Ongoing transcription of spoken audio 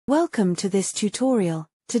Welcome to this tutorial.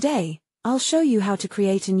 Today, I'll show you how to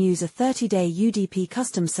create and use a 30-day UDP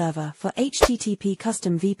custom server for HTTP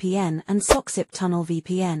Custom VPN and Sockzip Tunnel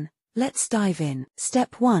VPN. Let's dive in.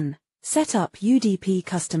 Step 1. Set up UDP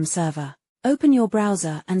custom server. Open your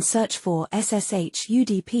browser and search for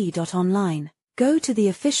sshudp.online. Go to the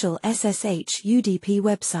official SSH UDP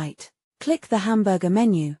website. Click the hamburger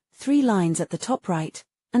menu, 3 lines at the top right,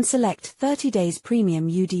 and select 30 days premium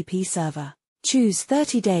UDP server. Choose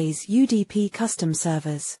 30 days UDP custom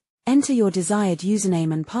servers. Enter your desired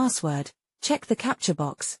username and password, check the captcha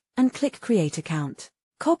box, and click Create Account.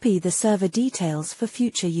 Copy the server details for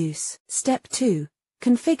future use. Step 2.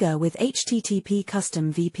 Configure with HTTP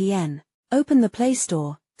Custom VPN. Open the Play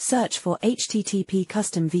Store, search for HTTP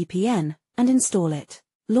Custom VPN, and install it.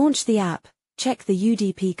 Launch the app, check the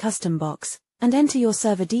UDP custom box, and enter your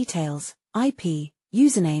server details, IP,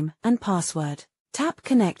 username, and password. Tap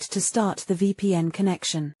Connect to start the VPN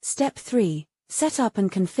connection. Step 3. Set up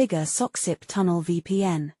and configure Sockzip Tunnel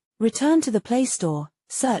VPN. Return to the Play Store,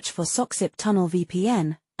 search for Sockzip Tunnel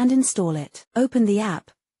VPN, and install it. Open the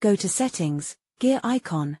app, go to Settings, Gear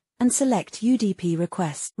icon, and select UDP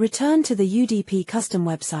Request. Return to the UDP custom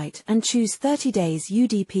website and choose 30 days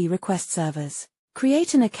UDP request servers.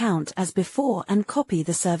 Create an account as before and copy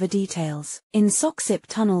the server details. In Sockzip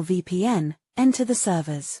Tunnel VPN, enter the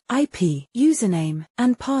server's IP, username,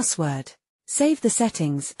 and password. Save the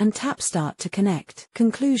settings and tap Start to connect.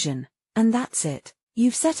 Conclusion. And that's it.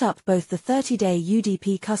 You've set up both the 30-day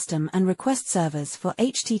UDP custom and request servers for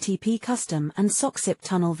HTTP Custom and Sockzip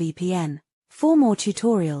Tunnel VPN. For more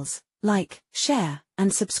tutorials, like, share,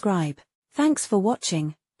 and subscribe. Thanks for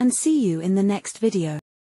watching, and see you in the next video.